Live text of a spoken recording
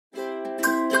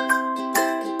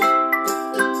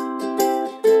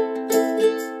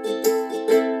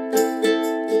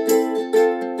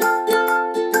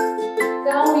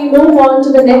move on to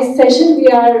the next session, we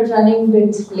are running a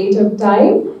bit late of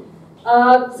time.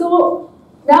 So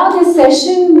now this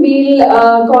session, we'll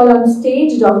call on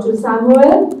stage Dr.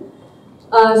 Samuel.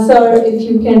 Sir, if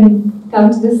you can come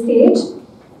to the stage.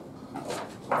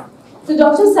 So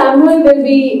Dr. Samuel will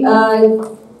be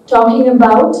talking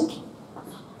about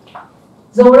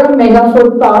Zoram Mega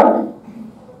Food Park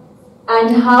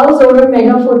and how Zoram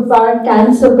Mega Food Park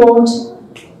can support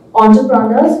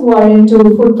entrepreneurs who are into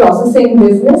food processing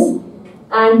business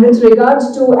and with regard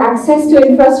to access to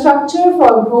infrastructure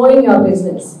for growing your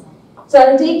business. So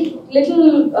I'll take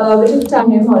little bit of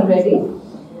time already.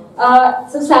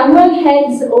 So Samuel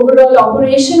heads overall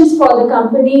operations for the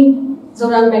company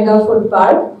Zoram Mega Food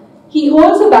Park. He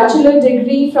holds a bachelor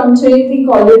degree from Trinity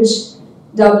College,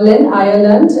 Dublin,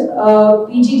 Ireland,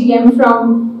 PGDM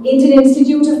from Indian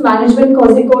Institute of Management,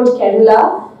 Kozhikode,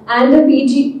 Kerala, and a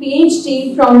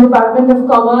PhD from Department of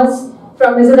Commerce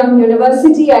from Mizoram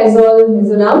University, Aizawl,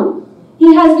 Mizoram.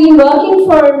 He has been working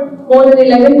for more than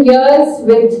 11 years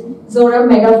with Zoram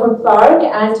Mega Food Park,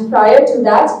 and prior to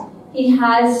that, he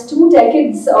has 2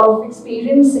 decades of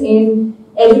experience in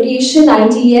education,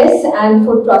 ITS, and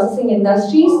food processing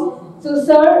industries. So,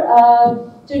 sir,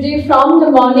 today from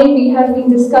the morning we have been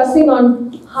discussing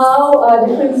on how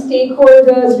different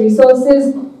stakeholders,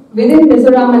 resources within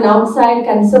Mizoram and outside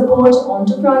can support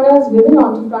entrepreneurs, women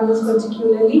entrepreneurs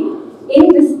particularly, in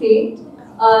the state.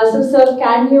 So, sir,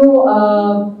 can you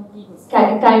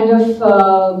kind of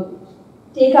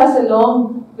take us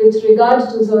along with regard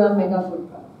to Zoram Mega Food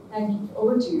Park? Thank you.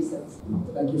 Over to you, sir.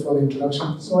 Thank you for the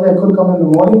introduction. Sorry I couldn't come in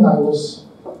the morning. I was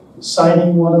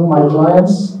signing one of my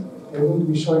clients. They're going to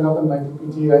be showing up in my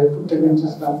PPT. I put them in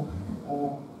just now.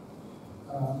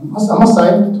 I'm a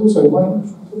side too, so I'm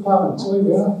so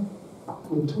yeah.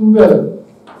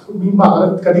 Me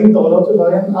cutting dollar to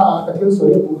lion, cutting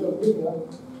sorry,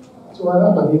 so I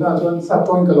have Padina,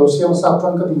 Sapton, Colosseum,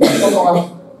 Sapton, Cadina,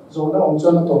 Zona,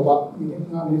 Omjana Topa,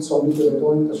 meaning so many to the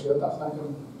door in the shirt after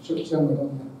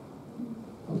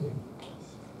okay.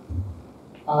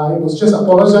 I was just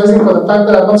apologizing for the fact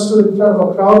that I was stood in front of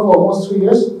a crowd for almost 3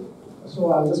 years,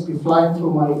 so I'll just be flying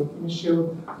through my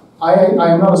initial. I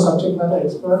am not a subject matter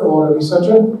expert or a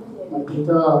researcher. My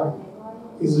data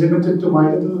is limited to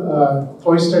my little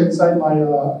cloister inside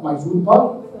my food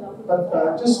park.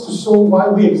 But just to show why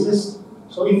we exist.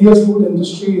 So India's food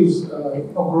industry is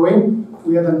growing.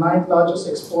 We are the 9th largest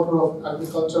exporter of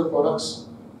agricultural products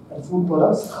and food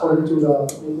products according to the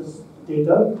latest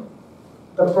data.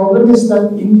 The problem is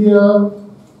that India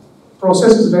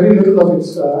processes very little of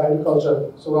its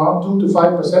agriculture. So around 2 to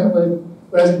 5%,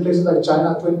 whereas in places like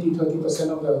China, 20–30%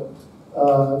 of the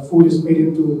food is made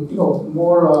into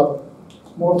more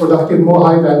productive, more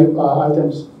high value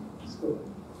items.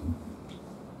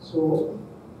 So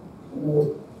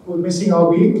we're missing our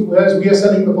wheat, whereas we are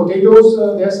selling the potatoes,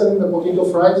 they are selling the potato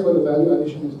fries where the value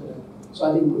addition is there. So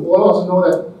I think we all also know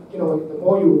that the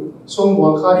more you song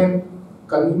Balkanian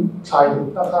can try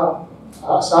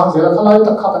Sam Zera Kalai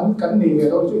Takakan can name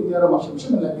it, also India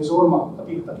Mashim like Mizoram,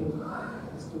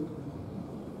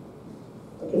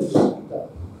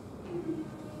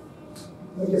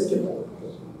 let's get that.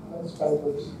 That's 5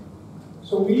 words.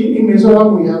 So we in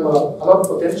Mizoram we have a lot of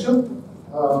potential.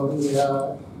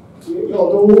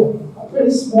 Although a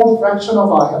very small fraction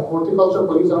of our horticulture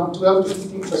produce, around 12 to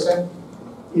 15%,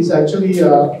 is actually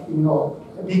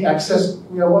being accessed.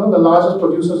 We are one of the largest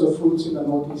producers of fruits in the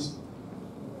Northeast.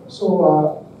 So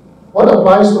what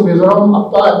applies to Mizoram,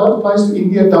 what applies to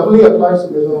India, doubly applies to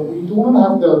Mizoram.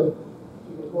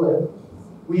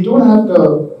 We don't have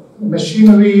the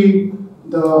machinery,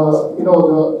 the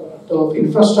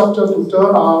infrastructure to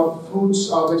turn our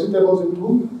fruits, our vegetables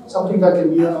into something that can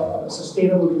be a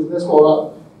sustainable business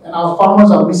and our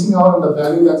farmers are missing out on the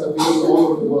value that's available all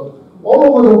over the world. All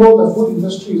over the world, the food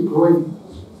industry is growing.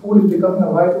 Food is becoming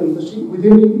a vital industry.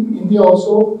 Within India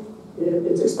also,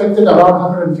 it's expected around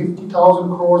 150,000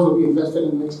 crores will be invested in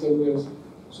the next 10 years.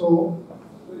 So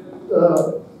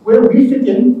where we fit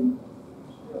in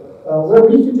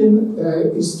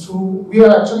is through, we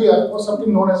are actually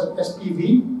something known as an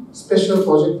SPV, Special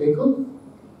Project Vehicle,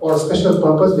 or a Special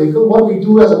Purpose Vehicle. What we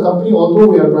do as a company, although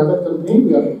we are a private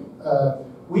company,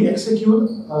 we execute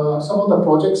some of the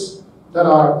projects that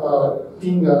are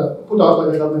being put out by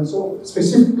the government. So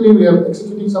specifically, we are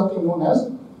executing something known as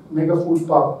Mega Food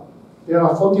Park. There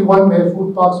are 41 mega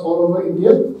food parks all over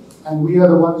India, and we are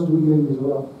the ones doing it in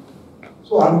Mizoram.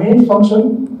 So our main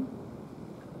function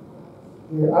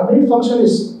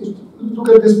is to look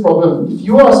at this problem. If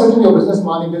you are setting your business,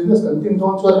 money business, what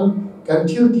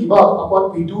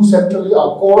we do centrally,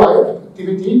 our core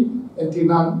activity, and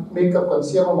makeup,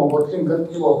 consumer, bottling,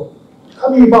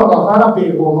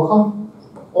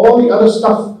 all the other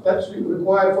stuff that's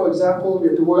required, for example, you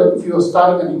have to worry, if you're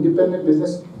starting an independent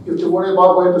business, you have to worry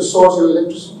about where to source your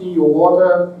electricity, your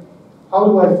water. How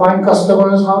do I find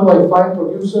customers? How do I find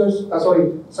producers?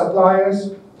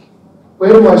 Suppliers?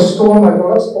 Where do I store my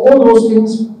products? All those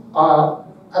things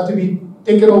have to be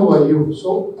taken over by you.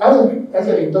 So as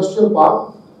an industrial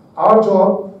park, our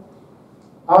job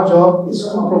is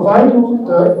to provide you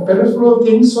the peripheral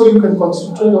things so you can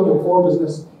concentrate on your core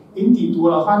business. In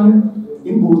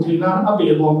Butrina,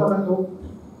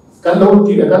 can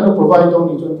provide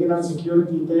only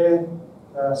security there,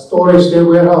 storage there,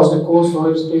 warehouse there, cold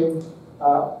storage there,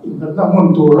 in the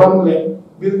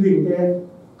building there,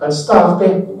 can staff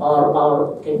there,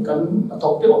 or can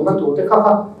talk to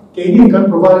can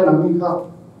provide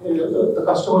the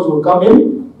customers will come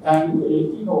in and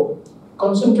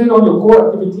concentrate on your core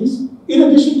activities. In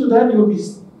addition to that, you'll be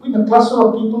with a cluster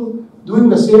of people doing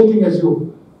the same thing as you.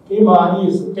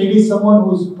 Maybe someone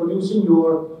who's producing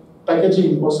your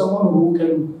packaging or someone who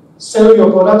can sell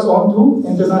your products onto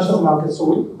international markets. So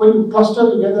when you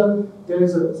cluster together, there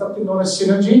is something known as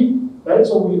synergy, right?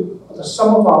 So the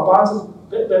sum of our parts is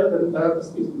better than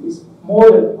is more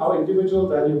than our individual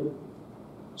value.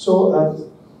 So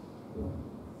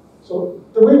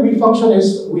the way we function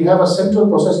is we have a central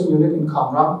processing unit in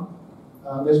Kamrang.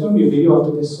 There's going to be a video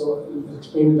after this, so I'll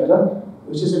explain it better,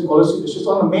 which is in Kolisi, which is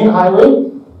on the main highway.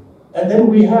 And then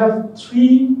we have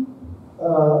three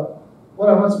what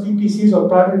are known as PPCs or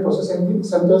primary processing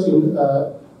centers in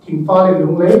Kingfal in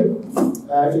Lunglei,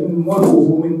 in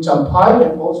Moluvum in Champhai,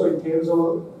 and also in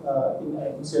Aizawl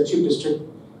in Serchhip district.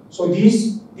 So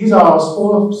these are our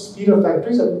small feeder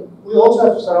factories, and we also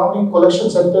have surrounding collection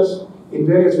centers in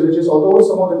various villages, although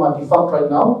some of them are defunct right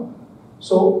now.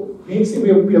 So we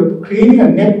are creating a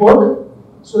network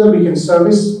so that we can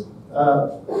service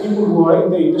people who are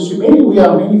in the industry. We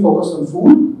are mainly focused on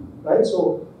food, right?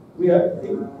 So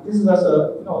this is that's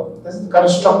the kind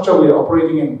of structure we are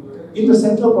operating in. In the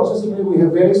central processing area, we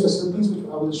have various facilities, which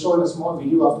I will show in a small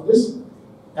video after this.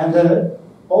 And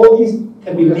all these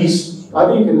can be leased.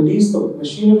 Either you can lease the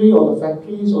machinery or the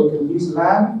factories, or you can lease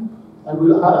land, and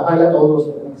we'll highlight all those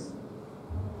next.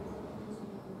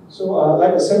 So,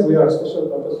 like I said, we are a special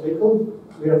purpose vehicle.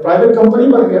 We are a private company,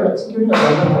 but we are executing a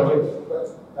government project.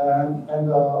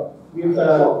 We've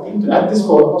been at this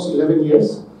for almost 11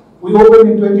 years. We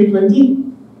opened in 2020,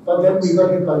 but then we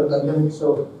got hit by the pandemic.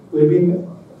 So we've been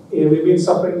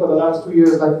suffering for the last 2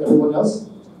 years like everyone else.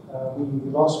 We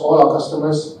lost all our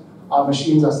customers. Our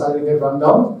machines are starting to get run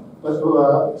down. But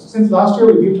since last year,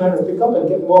 we've been trying to pick up and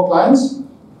get more clients,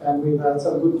 and we've had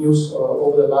some good news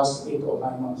over the last 8 or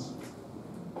 9 months.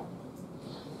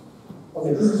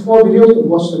 Okay, this is a small video. You can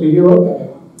watch the video.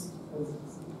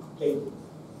 Play.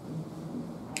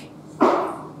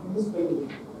 Just play it.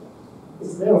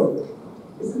 It's there already.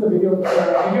 It's in the video. The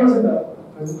video is in the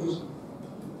presentation.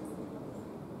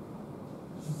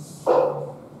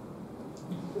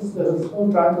 This is the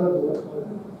small triangular door.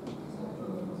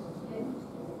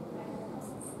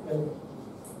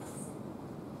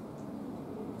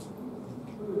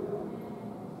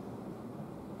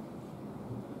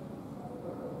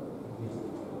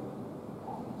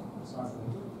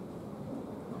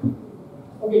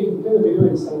 Okay, you can play the video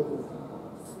inside.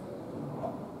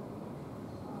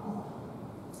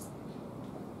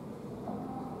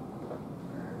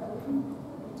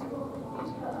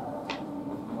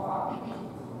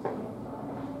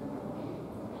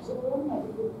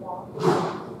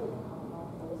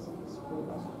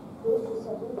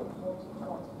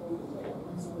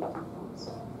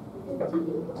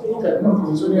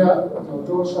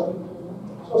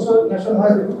 Also, national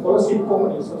highway policy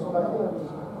companies.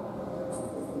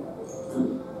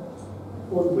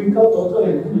 For vehicle total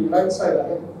in the right side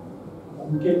ahead.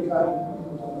 Get car.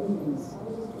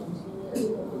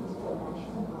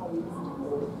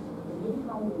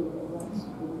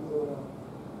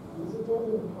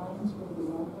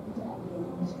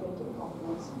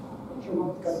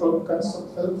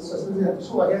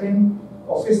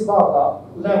 Office bar,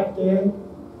 lab there,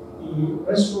 the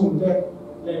restroom there,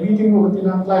 the meeting room with the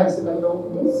clients, and no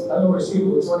receive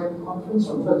one in conference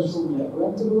room there.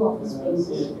 Rentable office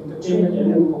spaces, entertainment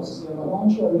area.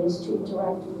 launch areas to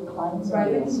interact with clients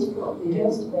and guests,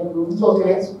 guest bedrooms,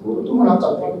 Okay, quality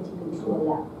control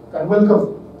lab. and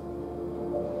welcome.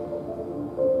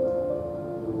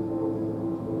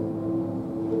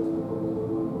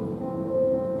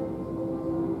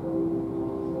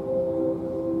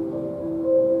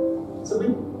 It's a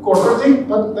bit corporate,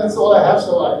 but that's all I have,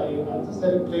 so I just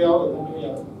let it play out and maybe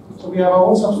I'll So we have our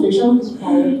own substation, Is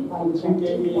powered by 3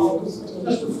 kVA, just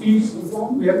to design, feed,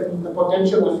 we have the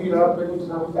potential to feed around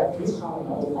 20,000 factories.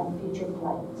 and future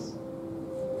clients.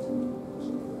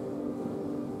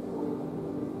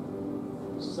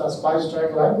 This is our spice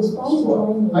drying line. The spice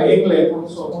drying I England,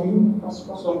 so team,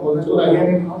 so बोलने तो लगे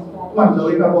नहीं, मन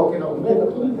लोई ना बोके ना उन्हें तो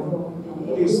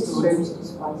this student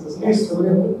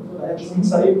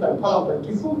inside the power plant,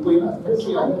 two point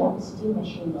factory line.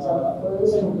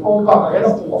 All part head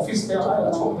of office there.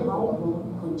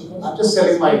 I'm just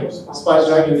selling my spice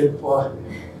drying unit for.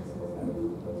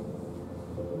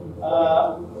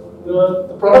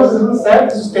 The product is a little sad.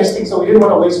 This is testing, so we didn't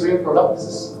want to waste real product. This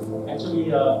is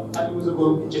actually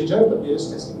unusable ginger, but we're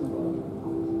just testing the product.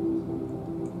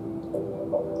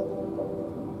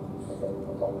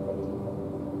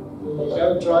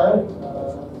 Gel dryer,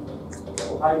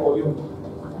 high volume.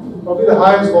 Probably the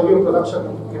highest volume production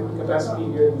capacity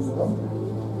here in Mizoram.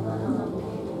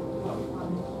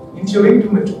 In theory, 2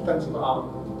 metric tons per hour.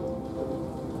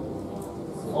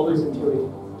 Always in theory.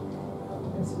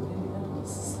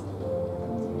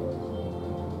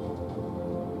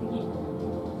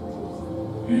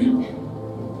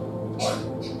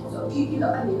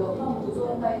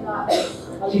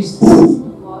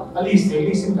 At least they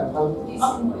leasing that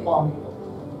farm.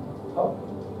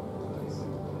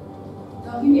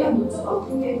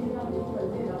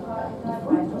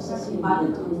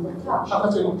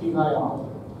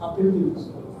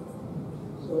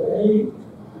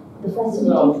 The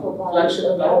facility provides a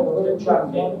wide range of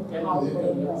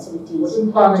household facilities to a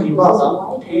wide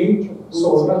range of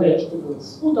fruits and vegetables.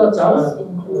 These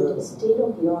include a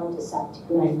state-of-the-art aseptic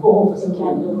line, a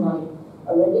canning line, a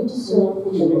ready-to-serve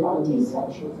third-party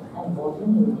section, and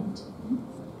bottling unit.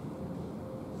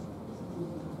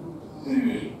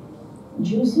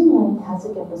 Juicing line has a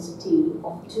capacity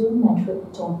of 2 metric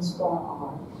tons per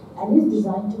hour and is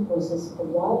designed to process a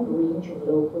wide range of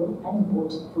local and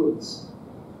imported fruits.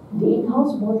 The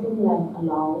in-house bottling line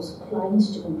allows clients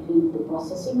to complete the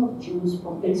processing of juice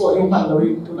from extraction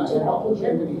to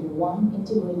packaging in one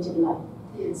integrated line.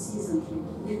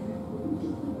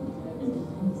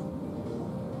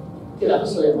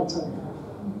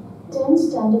 Ten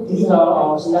standard These are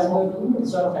our standard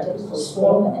factories for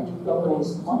small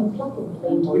enterprises on a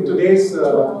plug-and-play model with today's to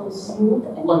allow smooth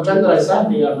and contract that I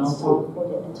signed, they are now start full. for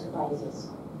their enterprises.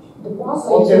 The park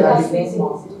Okay, also has nice.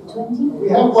 marked 20 We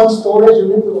have one storage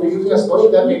unit, we usually a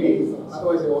storage, that may be,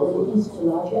 otherwise they all full. facilities to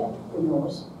larger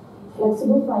entrepreneurs,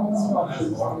 flexible financing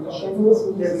options, and generous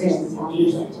lease terms have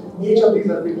been set. Each of these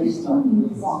are big leased now. New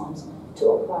farms to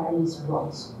acquire lease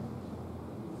plots.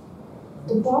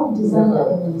 The park design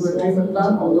elements Do a treatment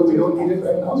plant, although we don't need it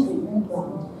right now. treatment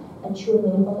plant ensure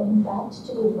minimal impact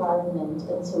to the environment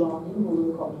and surrounding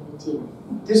rural community.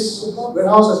 This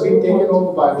warehouse has been taken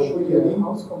over by Dingliana.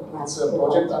 House complex It's a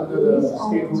project under the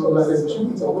state rural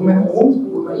organization. It's a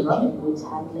women-owned, women-run with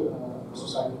handling.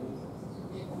 society.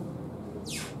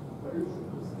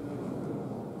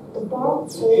 The park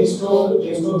They store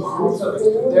fruits,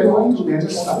 they're going to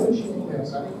dentist stuff.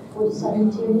 Yes, for the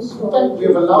simultaneous in fact, we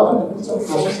have allowed them to put some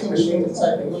processing machines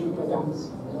inside the issue for them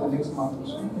in the next month or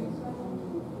so.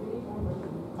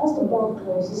 As the park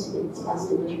closes its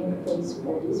establishment phase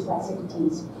for these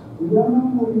facilities, we are now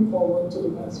moving forward to the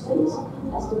next phase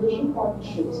as the vision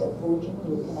partnerships are forging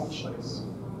new connections.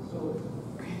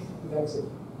 That's it.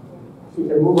 If you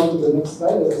can move on to the next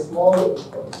slide, there's a small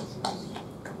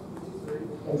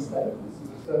next slide.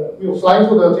 We were flying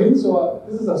through the thing, so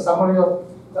this is a summary of,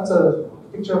 that's a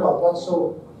picture of our plot.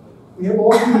 So we have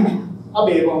all the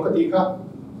abebong katika.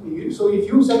 So if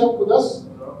you set up with us,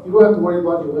 you don't have to worry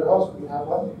about your warehouse, we have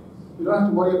one. You don't have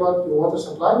to worry about your water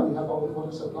supply, we have our own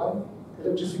water supply.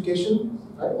 Electrification,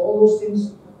 right? All those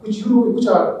things which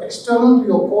are external to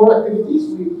your core activities,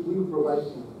 we will provide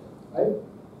you, right?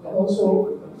 And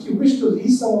also, if you wish to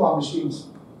lease some of our machines,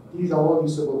 these are all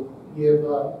leasable. We have,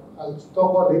 I'll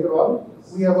talk about later on.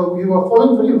 We were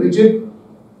following very rigid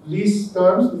lease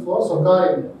terms before. So,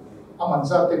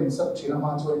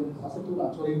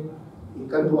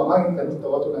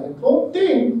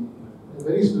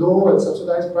 very low and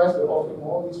subsidized price. We're offering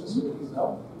all these facilities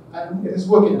now, and it is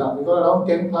working now. We've got around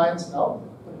 10 clients now,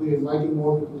 but we're inviting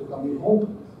more people to come in. Hope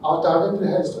our target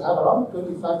is to have around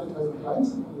 25 to 30 clients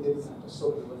within the center.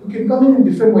 So you can come in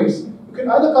different ways. You can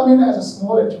either come in as a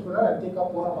small entrepreneur and take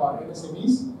up one of our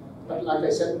MSMEs, but like I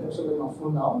said, most of them are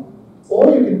full now. Or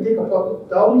you can take a plot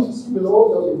down, if you see below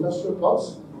those industrial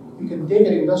plots, you can take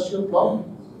an industrial plot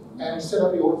and set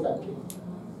up your own factory.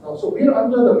 So we are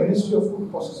under the Ministry of Food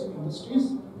Processing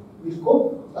Industries. We've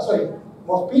got,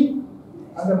 MOFP,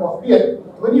 under MOFP.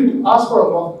 When you ask for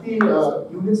a MOFP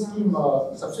unit scheme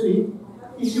subsidy,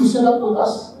 if you set up with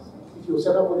us, if you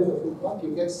set up within the food park,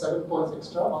 you get 7 points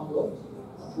extra on your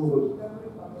approval.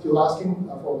 If you're asking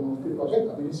for a food project,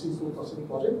 a ministry food processing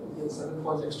project, you get 7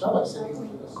 points extra by setting up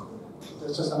with us.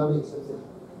 That's just another incentive.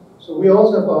 So we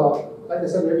also have, like I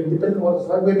said, we have independent water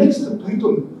supply. We're next to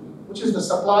Tuitun, which is the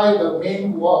supply, the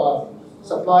main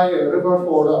supply river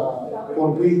for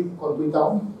Konbui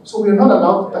town. So we are not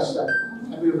allowed to touch that.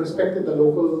 And we have respected the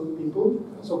local people.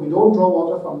 So we don't draw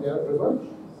water from their river.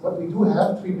 But we do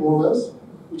have 3 borders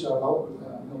which are allowed,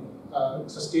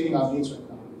 sustaining our needs right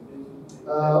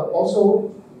now.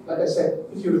 Also, like I said,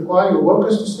 if you require your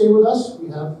workers to stay with us, we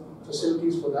have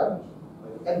facilities for that.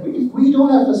 And if we don't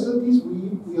have facilities,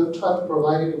 we will try to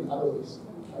provide it in other ways.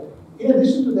 Right? In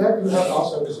addition to that, you have our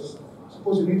services.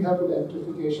 Suppose you need help with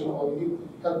electrification or you need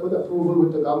help with approval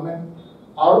with the government,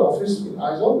 our office in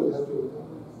Aizawl will help you with that.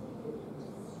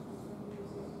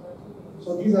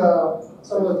 So these are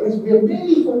some of the things. We are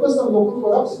mainly focused on local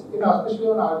products, especially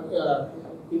on our,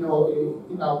 in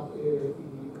our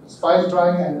spice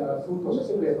drying and food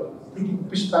processing. We are eating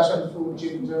fish passion fruit,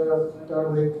 ginger,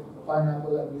 turmeric,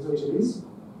 pineapple, and miso chilies.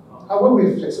 However, we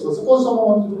are flexible. Suppose someone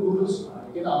wants to do this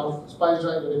in our spice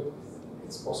drying unit,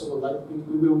 it's possible. Like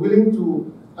we were willing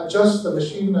to adjust the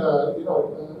machine, adjust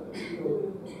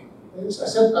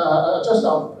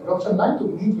our production line to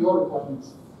meet your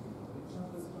requirements.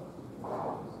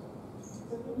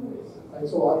 Right,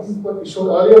 so this is what we showed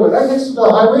earlier. We're right next to the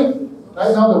highway.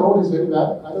 Right now the road is very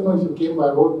bad. I don't know if you came by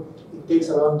road. It takes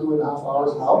around 2.5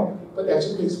 hours now, but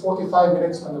actually it takes 45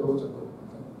 minutes when the roads are good.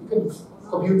 You can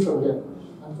commute from here.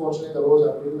 Unfortunately, the roads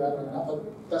are really bad right now, but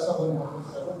that's not going to happen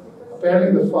forever.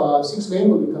 Apparently, the 6th lane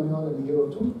will be coming out in a year or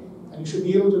 2, and you should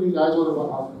be able to reach Aizawl in about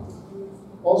half an hour.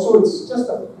 Also, it's just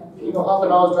a half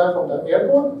an hour's drive from the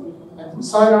airport, and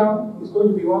Zoram is going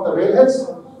to be one of the railheads.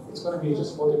 It's going to be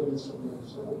just 40 minutes from there.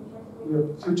 So we are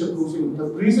future-proofing. The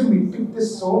reason we picked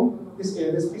this zone, this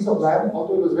piece of land,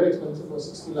 although it was very expensive, for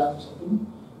 60 lakh or something,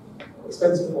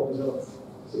 expensive for Mizoram.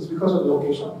 It's because of the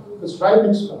location. It's right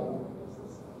next to the highway.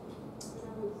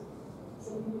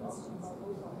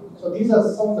 So these are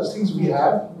some of the things we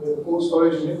have. We have a cold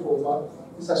storage unit for about.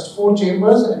 This has 4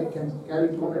 chambers and it can carry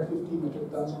 250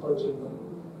 metric tons per chamber.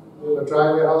 We have a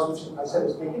dry warehouse, which I said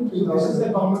is taking 3,000. This is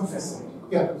the common facility.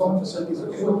 Yeah, the common facilities.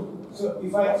 So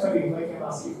if I can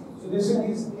ask you. So this is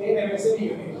 8 MSME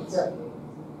units. Yeah.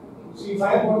 So if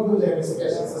I want to do the MSME,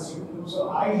 yes. So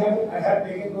I have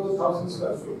taken those 1,000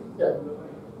 square feet. Yeah.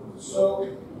 So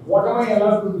what am I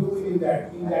allowed to do within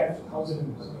that 1,000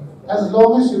 units? As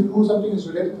long as you do something that's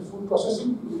related to food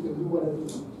processing, you can do whatever you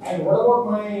want. And what about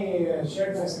my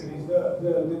shared facilities,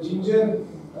 the ginger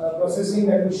processing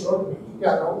that you showed me?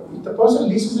 Yeah, no, if the person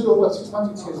leases it over 6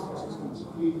 months, it's his for 6 months.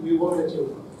 We won't let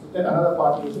you. Then another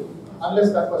party will do it.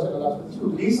 Unless that person allows it. If you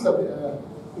lease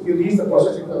the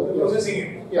processing,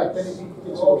 yeah, then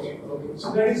it's okay.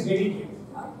 So that is dedicated.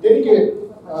 Dedicated.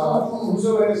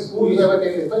 Whosoever is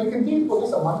dedicated. But you can take for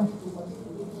just a month, 2 months.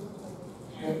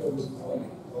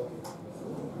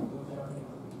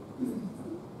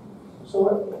 So,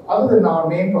 other than our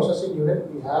main processing unit,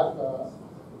 we have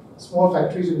small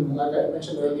factories in, like I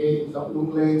mentioned earlier, in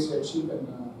Lunglei, Sheep, and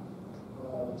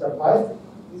Jampai.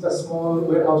 These are small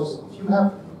warehouses. If you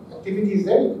have activities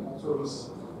there, you can also lease.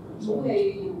 So,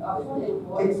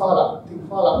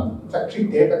 Tingfala factory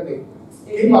there kan day.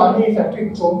 Timani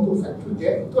factory Chom to factory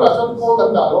there. To rasa ko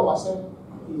ganda lo masa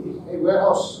a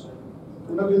warehouse.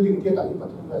 Tuna building dia kali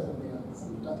patut kan dia.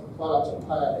 Tingfala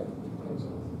Jampai.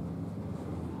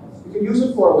 You can use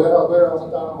it for a warehouse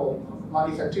or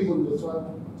manufacturing pun betul.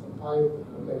 Sampai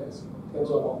beres.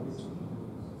 Aizawl office.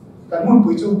 Kan mun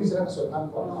puitu bisa nak soal kan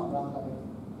orang kami.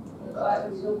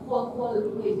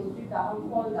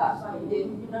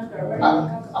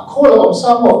 Call om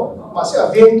samo masih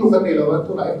ada tu kan nila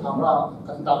tu nak kamera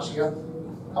kan tak siapa.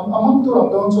 Amam tu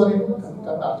orang doang soalnya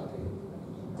kan tak.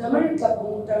 Jamari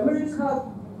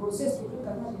ka proses itu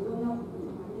kan itu na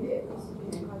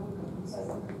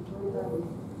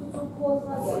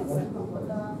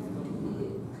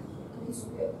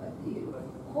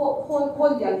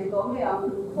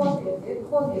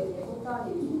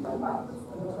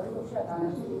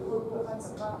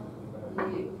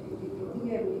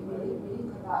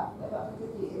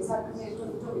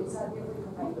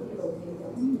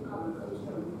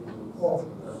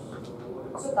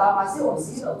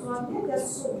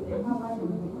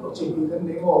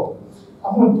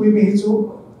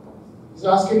He's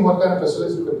asking what kind of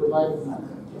facilities we can provide.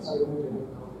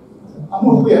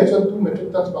 Amun pui actually 2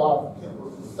 metric tons bar.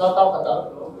 Datang kata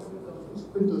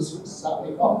pintu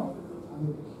sahaja kau.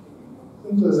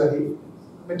 Pintu zahi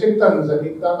metric ton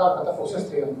zahi datang kata proses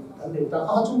dia. Kan dia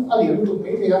datang cuma alih untuk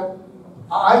media.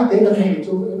 I take a thing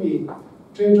to maybe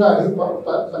train dry,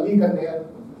 pali kan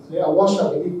they are wash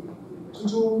up, maybe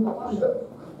to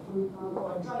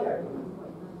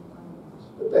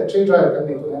the train dryer kan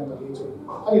to hand pali to.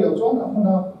 I don't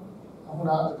know,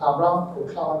 amuna camera or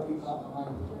cloud train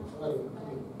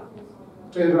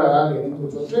dryer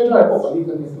into train dryer pali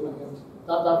kan to hand.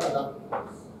 That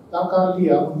can be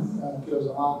kilos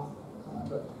of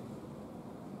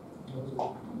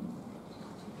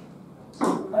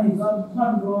아니,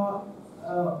 산으로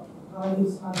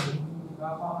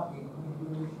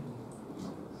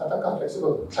katakan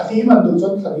fleksibel. Tadi mandu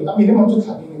jon tadi, minimum jon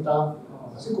tadi kita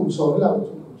masih kumso ni lah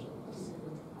jon kumso.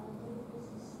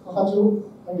 Kakaju,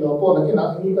 ayo po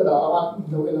nak ini kada awan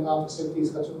lo elang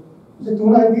facilities kaju. So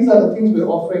tonight these are the things we're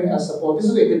offering as support. This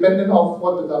is independent of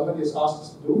what the government has asked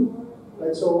us to do,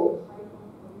 right? So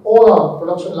all our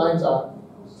production lines are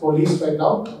for lease right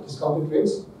now, discounted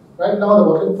rates. Right now, the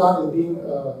bottling plant is being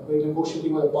we're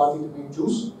negotiating with a party to make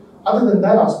juice. Other than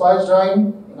that, our spice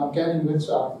drying and our canning units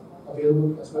are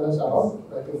available as well as our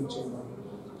ripening chamber.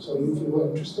 So if you were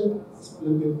interested, it's a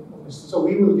little bit more. So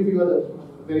we will give you a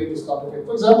very discounted rate.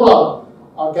 For example,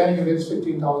 our canning unit is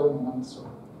 15,000 a month. So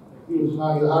you'll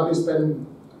hardly spend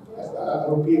a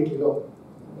rupee a kilo.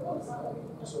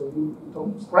 So you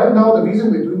don't. Right now, the reason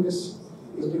we're doing this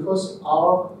is because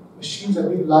our machines have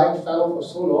been lying fallow for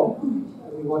so long.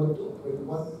 We wanted to operate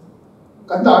one.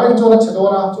 Kanda so na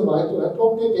chadora so lai to lai to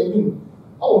ke kemin.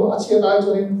 Au no achia lai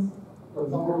so rin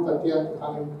pramuru katia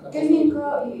kanin. Kemin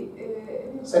ka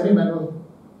semi manual.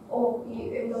 Oh,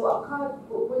 no akha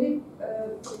boli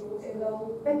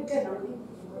no petken ani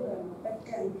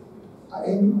petken.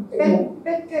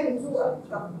 Petken tu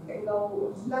no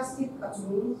plastic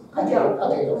achuni. Okay.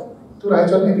 To lai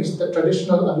so is the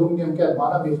traditional aluminum ke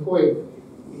mana before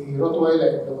rotwai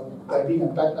like the being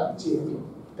attacked at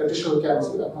traditional cans.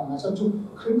 So to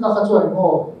clean kakacho and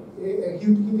more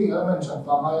heating elements and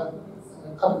pamaya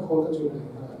cut cold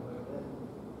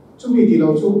to me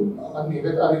dilo to a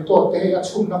neighbor a retort a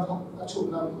chumna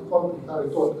called a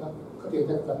retort cut it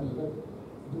that neighbor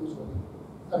do so.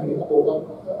 I mean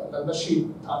the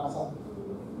machine.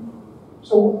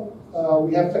 So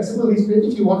we have flexible lease period.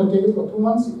 If you want to take it for 2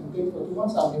 months, you can take it for 2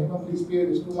 months. Our minimum lease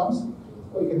period is 2 months,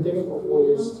 or you can take it for 4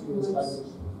 years, 3 years, 5 years.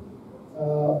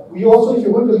 We also, if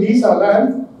you want to lease our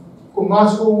land,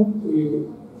 we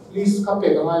lease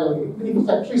kape kamay yung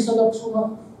factory setup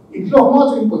suma. Iglok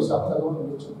mo yung poisa ka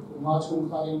dalawang ng kumacho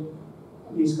kain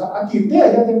lease ka. At if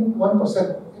there, then 1%.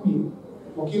 Kami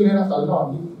wakil nila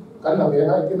talon. Kanila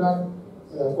bera itinan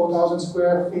 4,000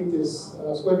 square meters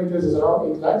is around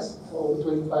 8 lakhs for over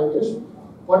 25 years.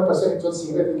 1% is what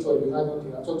secret in Choi.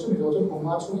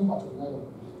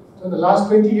 So in the last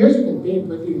 20 years, you can pay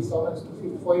 20 installments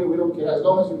for you. We don't care as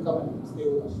long as you come and stay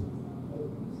with us.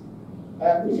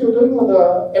 And if you're doing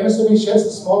the MSME sheds, the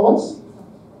small ones,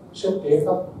 should pay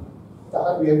up.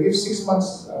 We have give 6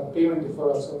 months payment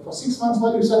deferral. So for 6 months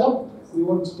while you set up, we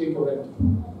won't take your rent.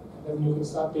 And then you can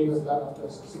start paying us back after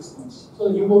 6 months.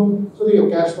 So that so that your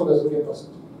cash flow doesn't get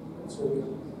lost. So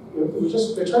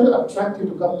we're trying to attract you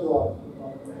to come to our.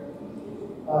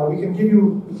 We can give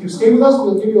you, if you stay with us,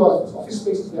 we'll give you our office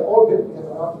spaces. They're all built. We have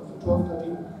around 12,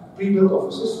 13 pre-built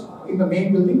offices in the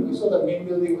main building. You saw the main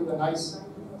building with the nice,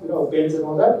 beds and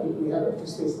all that. We have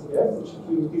office spaces there, which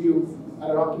we will give you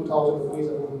at around 2,000 rupees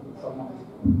a room per month.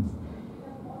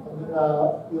 And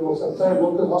we also have a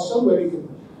worker hostel where you can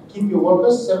keep your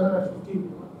workers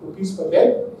 750 rupees per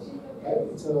bed.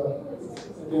 It's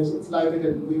lighted,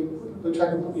 and we're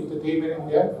trying to put entertainment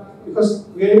in there because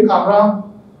we're in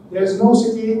Kamrang. There's no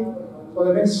city for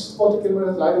the next 40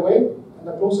 kilometers light away, and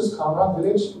the closest Kamrang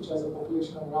village, which has a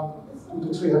population of around 200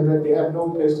 to 300, they have no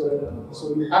place to rent.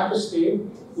 So you have to stay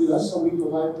with us, so we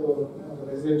provide the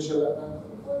residential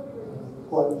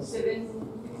quality.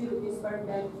 750 rupees per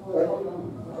bed for how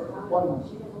long? 1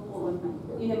 month.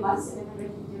 In a month,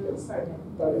 750 rupees per bed.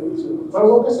 Per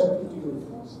worker, 750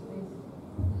 rupees.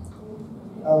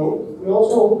 We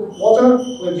also, water,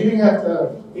 we're giving at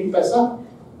 8 paisa.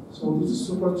 So this is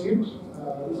super cheap.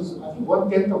 This is, I think,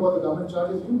 1/10 of what the government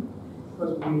charges you,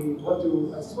 because we want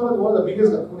to. This is one of the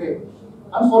biggest today.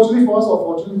 Unfortunately for us, or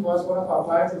fortunately for us, one of our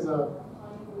clients is a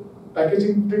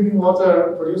packaging drinking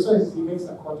water producer. He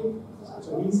makes aquatic,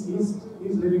 so he's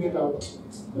living it out.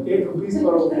 At 8 rupees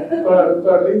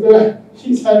per liter,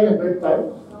 he's having a great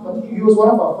time. But he was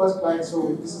one of our first clients,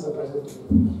 so this is a present.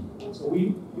 So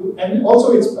and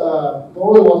also it's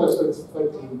boiled water, so it's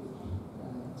quite clean.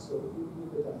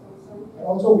 And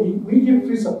also, we give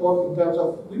free support in terms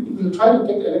of, we'll try to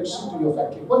get electricity to your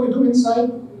factory. What we do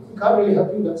inside, we can't really help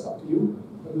you, that's up to you.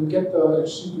 But we'll get the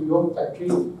electricity to your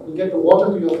factory, we'll get the water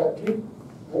to your factory,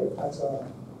 Right? That's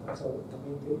the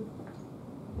main thing.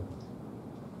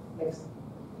 Next.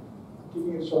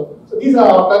 Keeping it short. So these are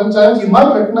our current channels. You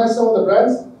might recognize some of the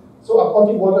brands. So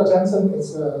aquatic water Jansen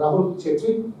is Rahul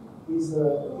Chetri.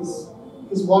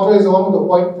 His water is on with the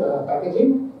white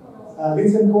packaging.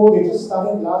 Vincent Co, they just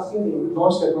started last year. They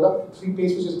launched their product, 3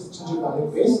 paste, which is ginger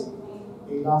garlic paste.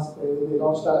 They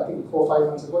launched that I think 4 or 5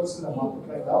 months ago. It's in the market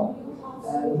right now.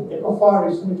 And Ecofar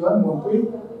recently joined Montpellier.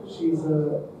 She's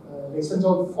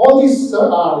Aizawl. All these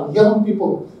are young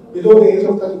people below the age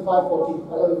of 35, 40.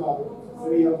 All of them are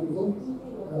very young people.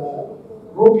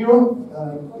 Ropure,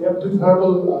 they have doing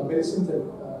herbal medicines and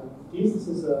teas. This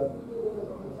is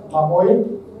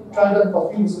Mamoy. Trident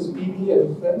Coffee, this is BB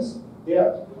and friends. They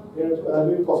are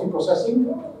doing coffee processing.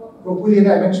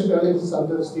 Ropuriana, I mentioned earlier, this is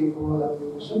under the state rural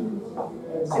administration.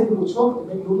 And Sitrucho,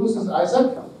 they make noodles, this is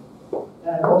Isaac.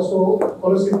 And also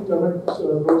Policy Government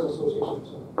Growers Association.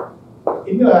 So,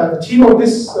 in the team of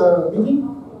this meeting,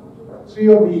 3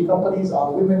 of the companies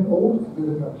are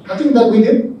women-owned. Nothing that we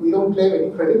did, we don't claim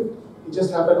any credit. It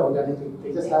just happened organically.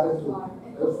 They just happened to.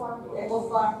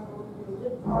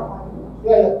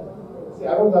 Yeah. See,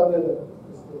 I don't have the.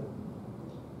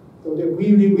 So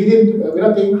we're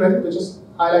not taking credit. We're just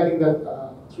highlighting that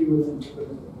 3 women.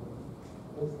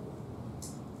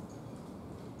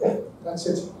 Yeah, that's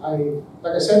it.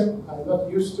 Like I said, I'm not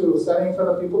used to standing in front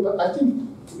of people, but I think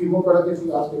to be more productive, if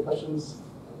you ask me questions,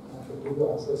 I can give you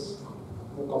answers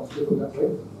more comfortable that way.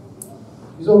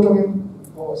 Mizoram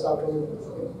or Zoram,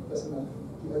 doesn't matter.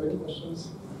 Do you have any questions?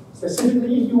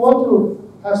 Specifically, if you want to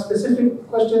have specific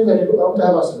questions and you want to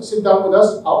have us sit down with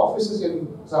us, our office is in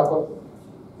Zappa,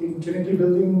 in Trinity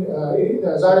Building, in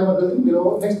the Zoram building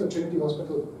below, next to Trinity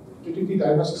Hospital, Trinity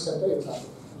Diagnosis Center in Zappa.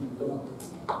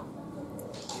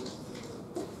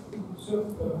 So,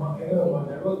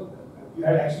 you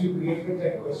had actually created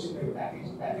that question like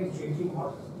package drinking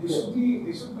water. This should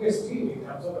be a stream in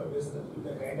terms of a business with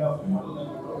the kind of model that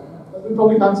we talk. We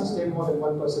probably can't sustain more than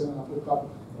 1 person in our food club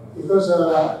because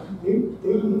they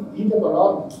eat up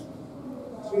around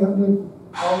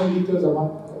 300,000 liters a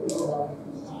month.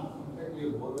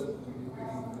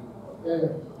 Yeah.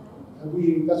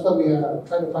 And that's why we are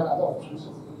trying to find other options.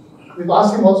 We've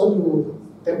asked him also to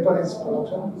temper his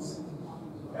production.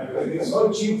 It's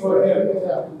so cheap for him.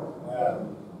 Yeah.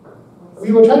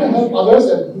 We were trying to help others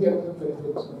and he ended up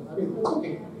benefiting. I mean, it's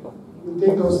okay. We'll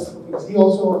take those things. He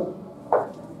also.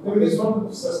 Maybe it's from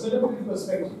sustainability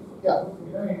perspective. Yeah.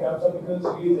 In terms of because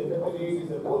he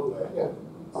is a goal guy. Yeah.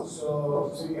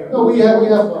 So no, we have.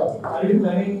 Are you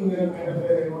planning kind of a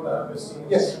remote harvesting?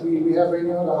 Yes, we have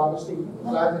renewed the harvesting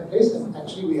plan in place, and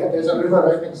actually there's a river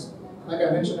right next. Like I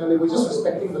mentioned earlier, we're just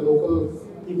respecting the local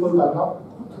people by not,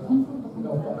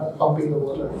 not pumping the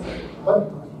water. But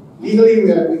legally, we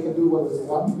can do what we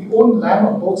want. We own land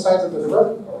on both sides of the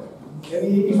river.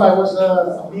 Maybe if I was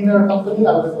a meaner company,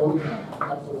 I would have owned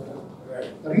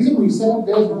the reason we set up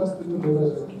there is because we do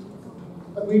rivers.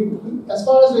 But as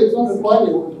far as it's not required,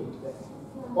 we won't do it.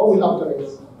 Or we'll up the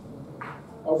rates.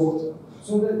 Or both.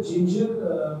 So the ginger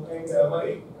and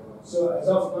turmeric, so as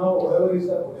of now, whatever is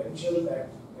the potential that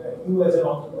you as an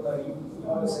entrepreneur, you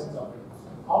have a sense of it.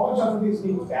 How much of it is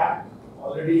being tapped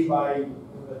already by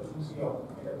the 2-3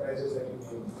 enterprises that you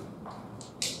name?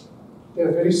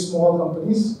 They're very small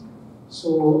companies.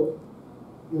 So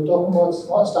you're talking about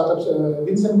small startups.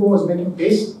 Vincent Co is making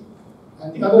paste,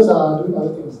 and the others are doing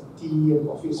other things, tea and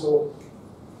coffee. So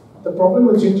the problem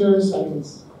with ginger is, I mean,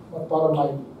 it's not part of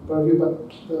my purview,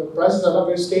 but the prices are not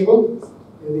very stable.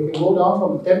 They can go down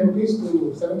from 10 rupees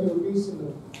to 70 rupees in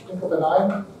the blink of an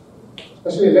eye.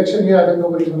 Especially election year, I think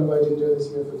nobody's going to buy ginger this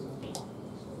year, for example.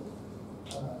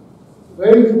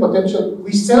 Very little potential.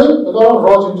 We sell a lot of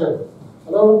raw ginger. A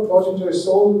lot of raw ginger is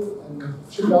sold and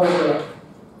shipped out of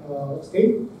the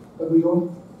state, but we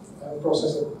don't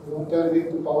process it. We don't turn it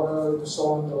into powder, into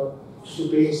salt, or to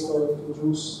paste, or to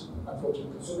juice,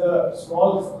 unfortunately. So the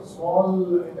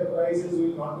small enterprises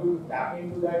will not be able to tap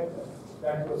into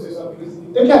that process of because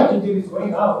they can. Ginger is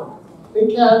going out. They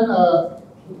can,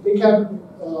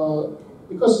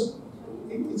 because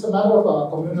it's a matter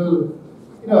of communal,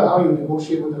 how you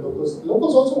negotiate with the locals. The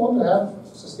locals also want to have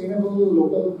sustainable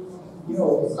local,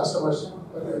 customers,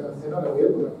 but they're not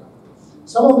available right now.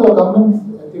 Some of the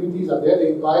government activities are there,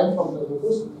 they buy from the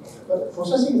locals, but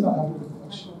processing is not happening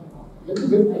much. Little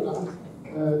bit,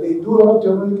 they do a lot of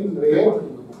turmeric in Rayet,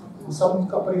 and some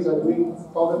companies are doing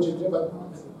powdered ginger, but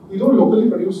we don't locally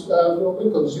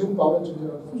consume powdered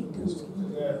ginger, unfortunately.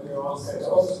 They're all set.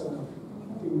 Other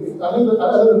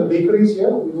than the bakeries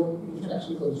here, we don't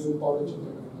actually consume powdered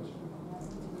ginger very much.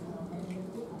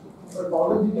 But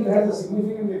Power Digital has a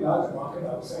significantly large market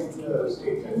outside the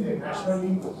state, and they're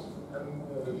nationally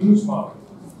a huge market.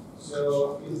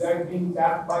 So is that being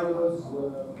tapped by those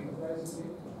enterprises?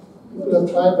 People have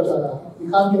tried, but we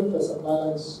can't get the supply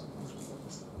lines.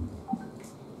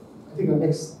 I think the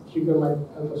next speaker might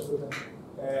help us with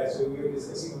that. So we were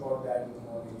discussing about that in the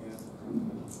morning.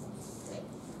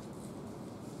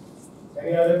 Yeah.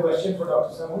 Any other question for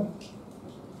Dr. Samu?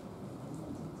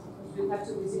 You have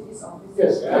to visit his office.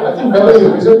 Yes, I think whether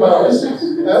you visit my office,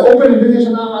 open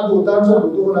invitation na adu utan sa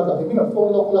butuh na kami na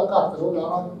phone lo kula kat pero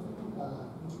na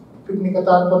picnic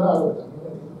atan pa na aro ta.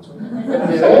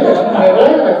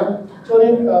 So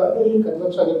in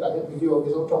convert sa that video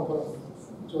is on top of.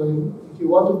 So if you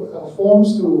want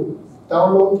forms to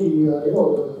download the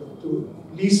to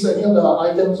lease any of the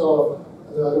items or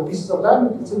the pieces of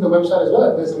land, it's in the website as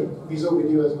well, and there's a Mizo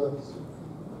video as well.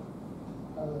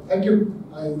 Thank you.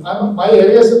 My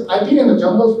areas, I've been in the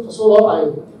jungle for so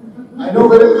long, I know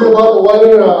very little about the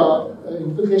wider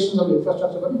implications of the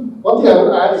infrastructure, but one thing I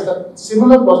would add is that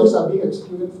similar projects are being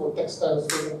executed for textiles.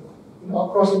 So,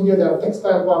 across India there are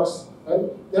textile parks, right?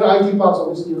 There are IT parks,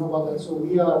 obviously you know about that. So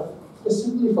we are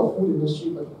specifically for food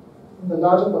industry, but in the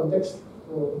larger context,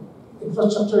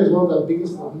 infrastructure is one of the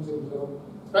biggest problems in development.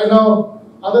 Right now,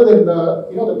 other than the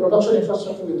production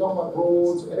infrastructure, we're talking about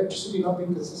roads, electricity not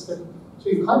being consistent. So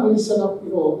you can't really set up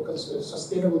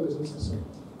sustainable businesses. So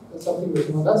that's something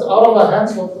that's out of our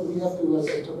hands. What we have to as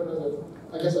entrepreneurs,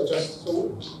 I guess, adjust.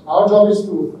 So our job is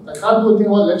to I can't do anything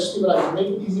about electricity, but I can make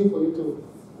it easy for you to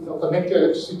connect your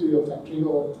electricity to your factory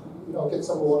or get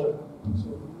some water.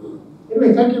 So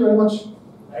anyway, thank you very much.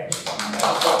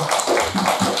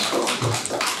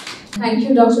 Thank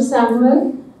you, Dr.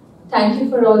 Samuel. Thank you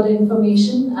for all the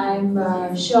information.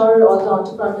 I'm sure all the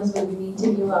entrepreneurs will be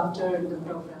meeting you after the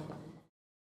program.